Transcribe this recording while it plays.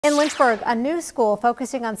In Lynchburg, a new school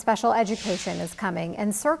focusing on special education is coming,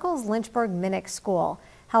 and Circle's Lynchburg Minnick School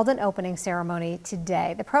held an opening ceremony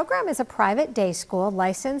today. The program is a private day school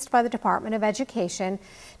licensed by the Department of Education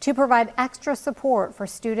to provide extra support for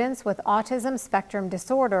students with autism spectrum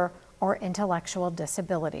disorder or intellectual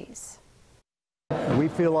disabilities. We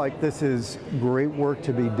feel like this is great work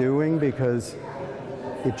to be doing because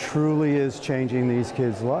it truly is changing these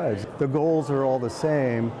kids' lives. The goals are all the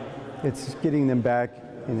same. It's getting them back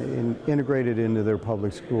integrated into their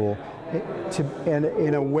public school and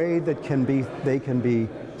in a way that they can be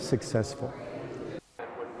successful.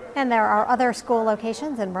 And there are other school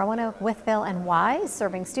locations in Roanoke, Wytheville, and Wise,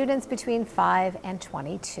 serving students between 5 and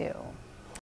 22.